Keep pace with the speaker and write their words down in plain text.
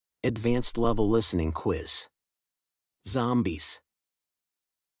Advanced Level Listening Quiz. Zombies.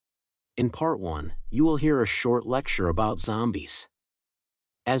 In Part 1, you will hear a short lecture about zombies.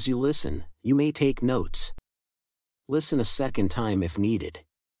 As you listen, you may take notes. Listen a second time if needed.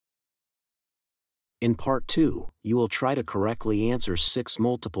 In Part 2, you will try to correctly answer 6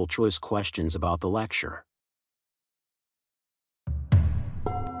 multiple-choice questions about the lecture.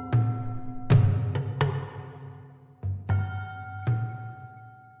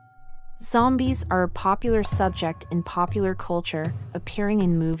 Zombies are a popular subject in popular culture, appearing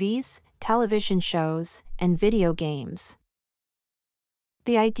in movies, television shows, and video games.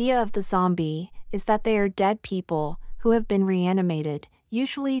 The idea of the zombie is that they are dead people who have been reanimated,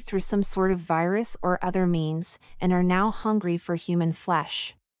 usually through some sort of virus or other means, and are now hungry for human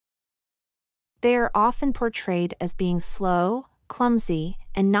flesh. They are often portrayed as being slow, clumsy,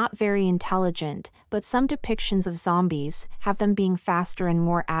 and not very intelligent, but some depictions of zombies have them being faster and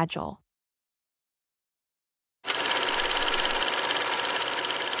more agile.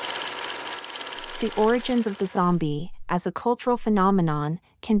 The origins of the zombie, as a cultural phenomenon,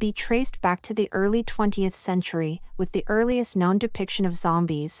 can be traced back to the early 20th century, with the earliest known depiction of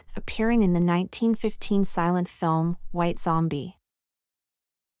zombies appearing in the 1915 silent film, White Zombie.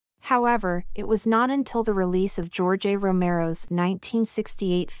 However, it was not until the release of George A. Romero's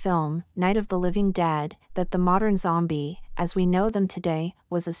 1968 film, Night of the Living Dead, that the modern zombie, as we know them today,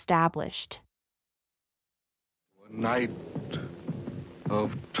 was established. A night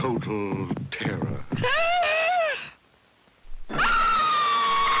of total terror.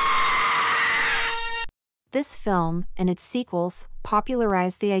 This film, and its sequels,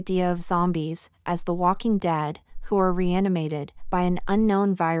 popularized the idea of zombies as the walking dead, who are reanimated by an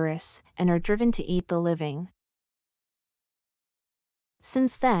unknown virus and are driven to eat the living.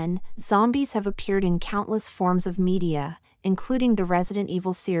 Since then, zombies have appeared in countless forms of media, including the Resident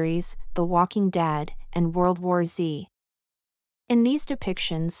Evil series, The Walking Dead, and World War Z. In these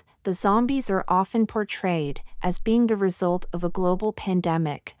depictions, the zombies are often portrayed as being the result of a global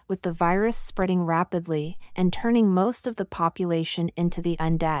pandemic, with the virus spreading rapidly and turning most of the population into the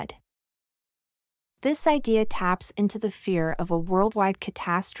undead. This idea taps into the fear of a worldwide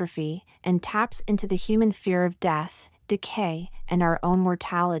catastrophe and taps into the human fear of death, decay, and our own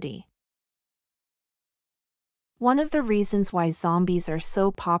mortality. One of the reasons why zombies are so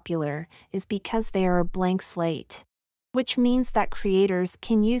popular is because they are a blank slate, which means that creators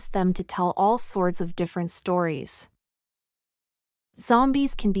can use them to tell all sorts of different stories.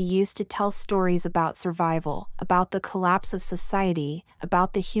 Zombies can be used to tell stories about survival, about the collapse of society,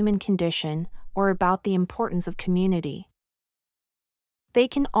 about the human condition, or about the importance of community. They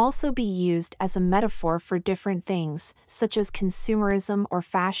can also be used as a metaphor for different things, such as consumerism or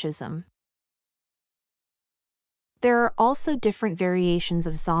fascism. There are also different variations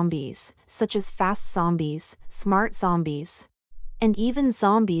of zombies, such as fast zombies, smart zombies, and even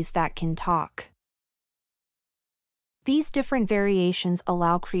zombies that can talk. These different variations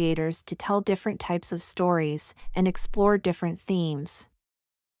allow creators to tell different types of stories and explore different themes.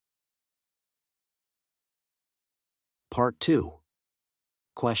 Part 2.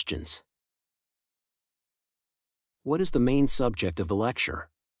 Questions. What is the main subject of the lecture?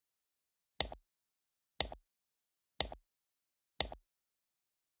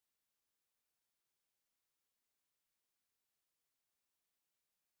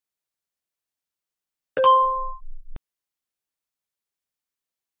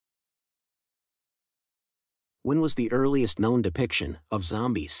 When was the earliest known depiction of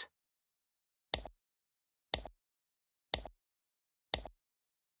zombies?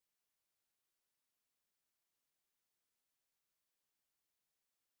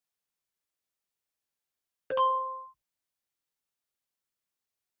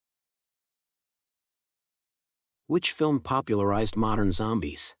 Which film popularized modern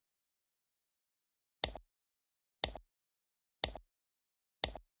zombies?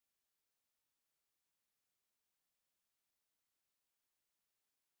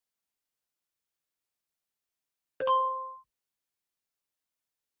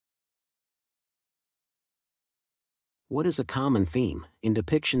 What is a common theme in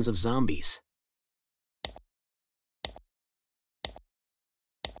depictions of zombies?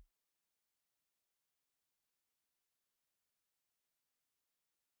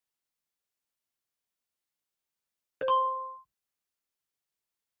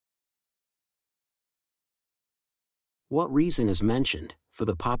 What reason is mentioned for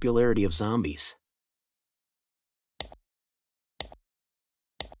the popularity of zombies?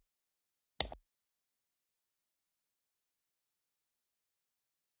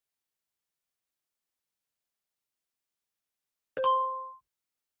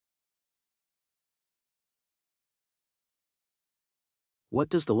 What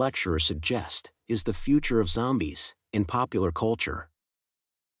does the lecturer suggest is the future of zombies in popular culture?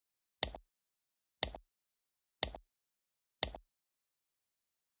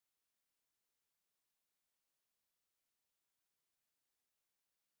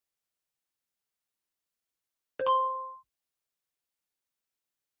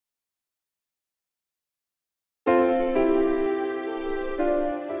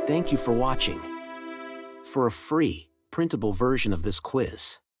 Thank you for watching. For a free, printable version of this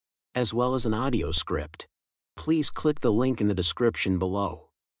quiz, as well as an audio script, please click the link in the description below.